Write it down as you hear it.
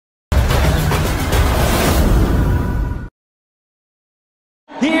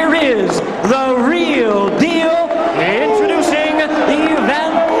is the real deal. Introducing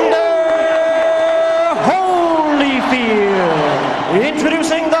Evander Holyfield.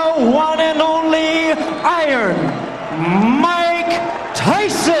 Introducing the one and only Iron Mike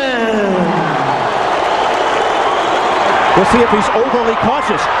Tyson. We'll see if he's overly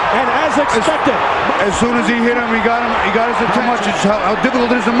cautious, and as expected. As soon as he hit him, he got us in too much. It's how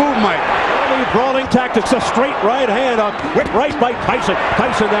difficult it is to move, Mike. Early brawling tactics, a straight right hand, a quick right by Tyson.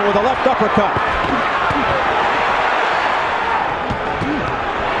 Tyson then with a left uppercut.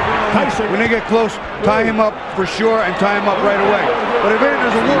 Tyson. When they get close, tie him up for sure and tie him up right away. But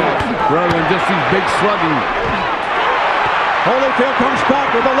Evander's a woman. Rather than just these big slugging. Holyfield comes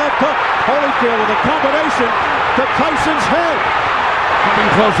back with a left hook. Holyfield with a combination to Tyson's head. He's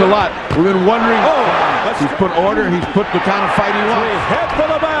been close a lot. We've been wondering. Oh, he's put order. He's put the kind of fight he wants. Head for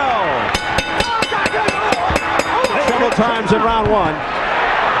the bell. Several times in round one.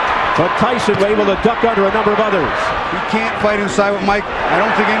 But Tyson was able to duck under a number of others. He can't fight inside with Mike. I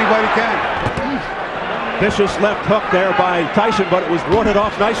don't think anybody can. Vicious left hook there by Tyson, but it was warded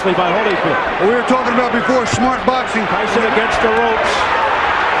off nicely by Holyfield. Well, we were talking about before, smart boxing. Tyson against the ropes.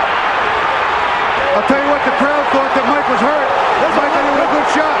 I'll tell you what, the crowd thought that Mike was hurt. Mike had a good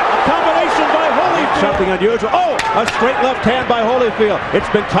shot. A combination by Holyfield. Something unusual. Oh, a straight left hand by Holyfield. It's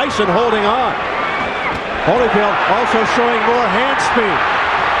been Tyson holding on. Holyfield also showing more hand speed.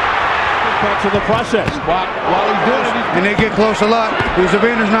 That's in the process. While he's doing it, and they get close a lot because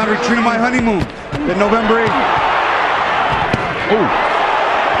Evander's not retreating my honeymoon. That November 8th. Ooh.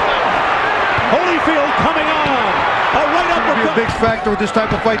 Holyfield coming on. A right uppercut. Be a big factor with this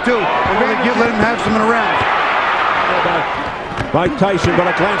type of fight too. Let him have some in a round. By Tyson, but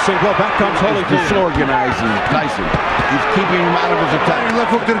a glancing blow. Back comes Holyfield. Disorganizing Tyson. He's keeping him out of his attack.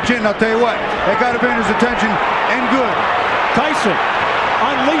 Left hook to the chin. I'll tell you what, that got Evander's attention and good. Tyson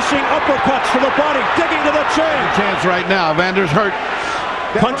unleashing uppercuts to the body, digging to the chin. Chance right now. Evander's hurt.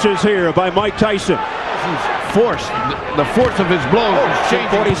 Punches here by Mike Tyson. Force, the force of his blow.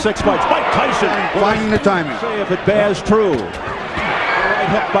 46 fights. Mike Tyson finding the timing. See if it bears true.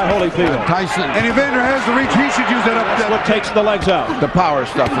 Right hook by Holyfield. Tyson. And Evander has the reach. He should use that up. That's what takes the legs out. The power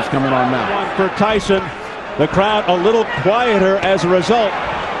stuff is coming on now. For Tyson, the crowd a little quieter as a result.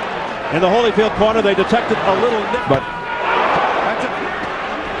 In the Holyfield corner, they detected a little nip. But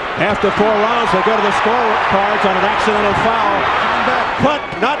after 4 rounds, they go to the scorecards on an accidental foul. Cut,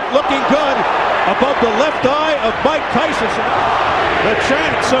 not looking good. Above the left eye of Mike Tyson. The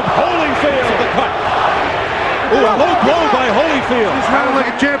chance of Holyfield. The cut. Ooh, a low blow by Holyfield. He's running like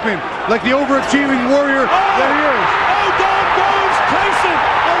a champion, like the overachieving warrior that he is. Oh, down goes Tyson.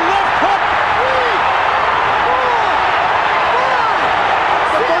 A left hook.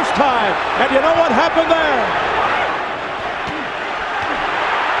 The first time. And you know what happened there?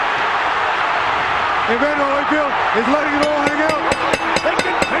 Evander Holyfield is letting it all hang out. They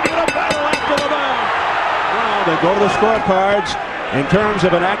continue to battle after the bell. Well, they go to the scorecards. In terms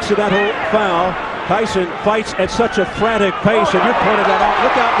of an accidental foul, Tyson fights at such a frantic pace, and you pointed that out.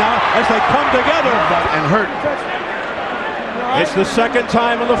 Look out now as they come together. And hurt. It's the second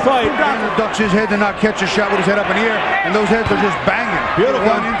time in the fight. Evander ducks his head to not catch a shot with his head up in the air, and those heads are just banging. Beautiful.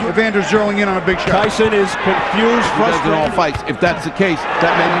 Evander's zeroing in on a big shot. Tyson is confused, frustrated. In all fights. If that's the case,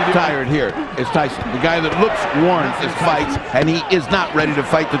 that may be tired here. It's Tyson. The guy that looks worn is fights, and he is not ready to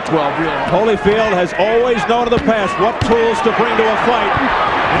fight the 12 real. Holyfield has always known in the past what tools to bring to a fight,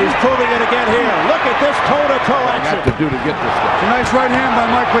 and he's proving it again here. Look at this toe-to-toe action. What to do to get this guy. It's a nice right hand by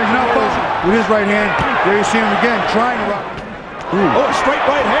Mike, but he's not focusing with his right hand. There you see him again trying to rock. Oh, a straight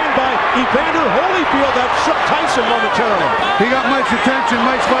right hand by Evander Holyfield that shook Tyson momentarily. He got Mike's attention.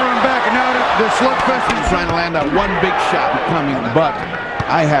 Mike's firing back, and now the slugfest is trying to land that one big shot coming, but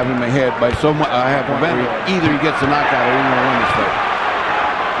I have him ahead by so much. I have Evander. Either he gets a knockout or he's going to win this fight.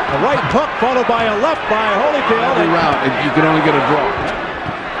 A right hook followed by a left by Holyfield. Every round, you can only get a draw.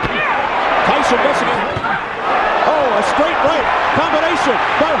 Tyson missing it. Oh, a straight right combination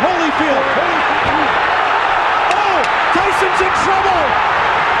by Holyfield. Tyson's in trouble!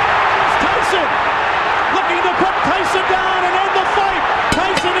 It's Tyson looking to put Tyson down and end the fight!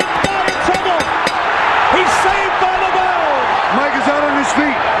 Tyson in dire trouble! He's saved by the bell! Mike is out on his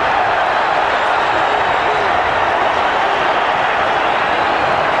feet.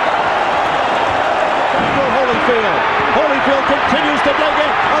 Holyfield. Holyfield continues to dig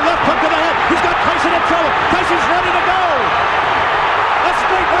in. A left hook to the head. He's got Tyson in trouble. Tyson's ready to go. A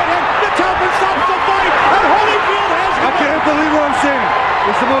straight right hand. Mitch Halpern stops the fight. And Holyfield has... I can't believe what I'm seeing.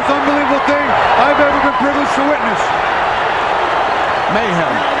 It's the most unbelievable thing I've ever been privileged to witness.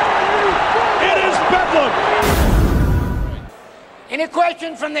 Mayhem. It is bedlam. In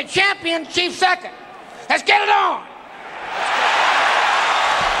question from the champion, Chief Second. Let's get it on.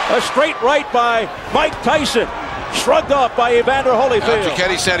 A straight right by Mike Tyson. Shrugged off by Evander Holyfield.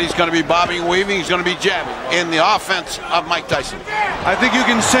 Giacchetti said he's going to be bobbing and weaving. He's going to be jabbing in the offense of Mike Tyson. I think you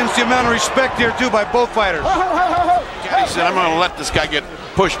can sense the amount of respect here, too, by both fighters. Giacchetti said, I'm going to let this guy get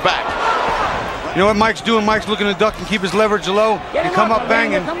pushed back. You know what Mike's doing? Mike's looking to duck and keep his leverage low and come up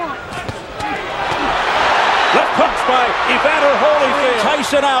banging. Left hooks by Evander Holyfield.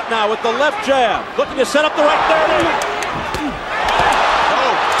 Tyson out now with the left jab. Looking to set up the right. There it is.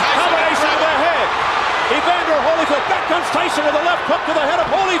 Combination of the head. Evander Holyfield. Back comes Tyson with a left hook to the head of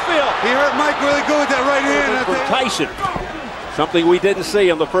Holyfield. He hurt Mike really good with that right hand. For Tyson. Something we didn't see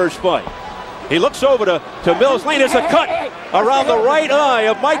in the first fight. He looks over to Mills Lane. There's a cut around the right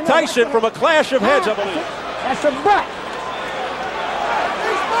eye of Mike Tyson from a clash of heads, I believe. That's a butt.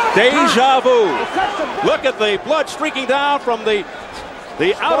 Deja vu. Look at the blood streaking down from the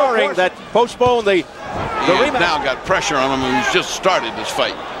outer ring that postponed the rematch. Now got pressure on him, and he's just started this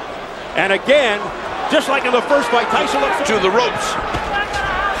fight. And again, just like in the first fight, Tyson looks to the ropes.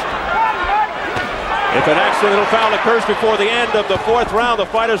 If an accidental foul occurs before the end of the fourth round, the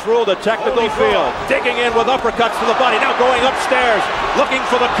fight is ruled a technical field. Digging in with uppercuts to the body. Now going upstairs, looking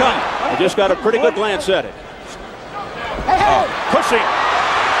for the cut. He just got a pretty good glance at it. Pushing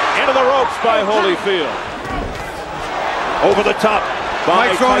into the ropes by Holyfield. Over the top.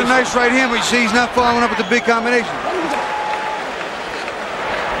 Mike throwing a nice right hand, but you see he's not following up with the big combination.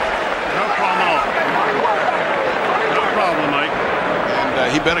 No problem, Mike.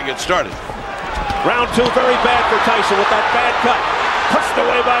 And he better get started. Round two, very bad for Tyson with that bad cut. Pushed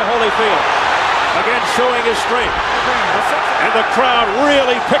away by Holyfield. Again, showing his strength. And the crowd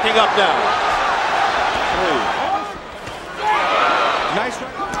really picking up now. Nice.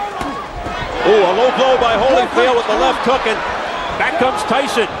 Ooh, a low blow by Holyfield with the left hook, and back comes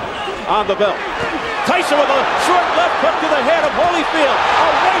Tyson on the belt. Tyson with a short left hook to the head of Holyfield. A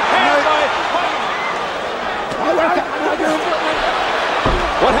right hand by...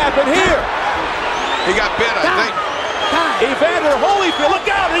 What happened here? He got bit, I think. Evander Holyfield, look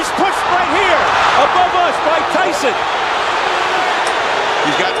out, he's pushed right here, above us by Tyson.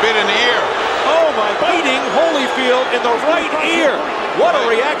 He's got bit in the ear. Oh my, biting Holyfield in the right ear. What a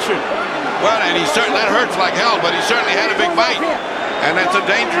reaction. Well, and that hurts like hell, but he certainly had a big bite. And that's a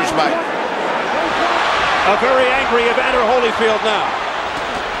dangerous bite. A very angry Evander Holyfield now.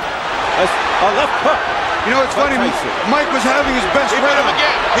 A left hook. You know, it's funny, Mike was having his best round. He bit him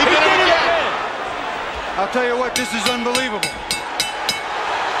again. He bit him again. I'll tell you what, this is unbelievable.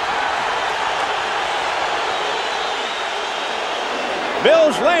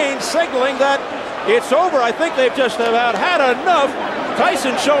 Mills Lane signaling that it's over. I think they've just about had enough.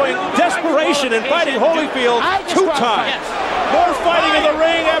 Tyson showing desperation in fighting Holyfield 2 times. More fighting in the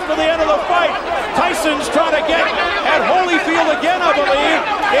ring after the end of the fight. Tyson's trying to get at Holyfield again, I believe.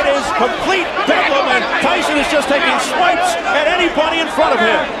 It is complete bedlam, and Tyson is just taking swipes at anybody in front of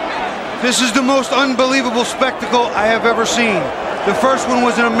him. This is the most unbelievable spectacle I have ever seen. The first one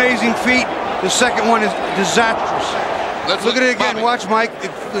was an amazing feat. The second one is disastrous. Let's look at it again. Watch, Mike.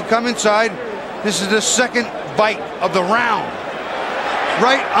 Come inside. This is the second bite of the round.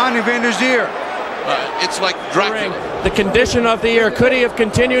 Right on Evander's ear. It's like Dracula. The condition of the ear. Could he have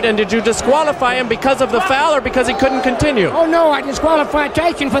continued? And did you disqualify him because of the foul or because he couldn't continue? Oh, no. I disqualified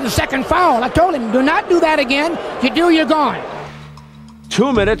Tyson for the second foul. I told him, do not do that again. If you do, you're gone.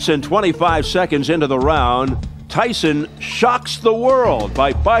 2 minutes and 25 seconds into the round, Tyson shocks the world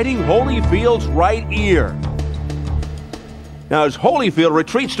by biting Holyfield's right ear. Now, as Holyfield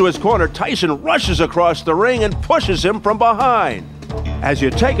retreats to his corner, Tyson rushes across the ring and pushes him from behind. As you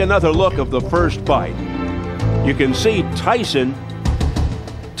take another look of the first bite, you can see Tyson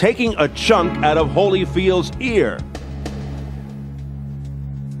taking a chunk out of Holyfield's ear.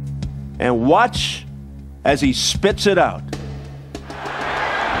 And watch as he spits it out.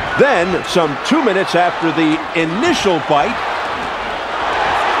 Then, some 2 minutes after the initial bite,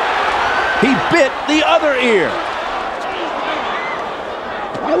 he bit the other ear.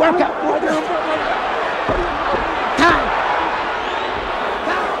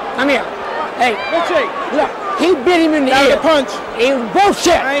 Come here. Hey, look, he bit him in the ear. Punch. He was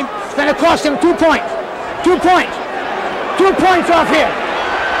bullshit. It's going to cost him 2 points. 2 points. 2 points off here.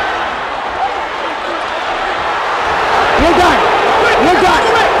 You're done. You're done.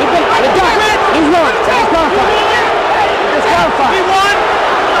 You're done. He's won. He's qualified. He's qualified. He won.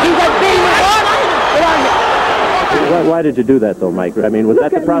 He got beaten. Get on here. Why did you do that, though, Mike? I mean, was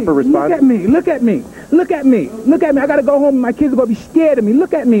that the proper response? Look at me. Look at me. Look at me. Look at me. I got to go home and my kids are going to be scared of me.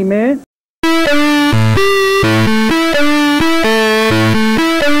 Look at me, man.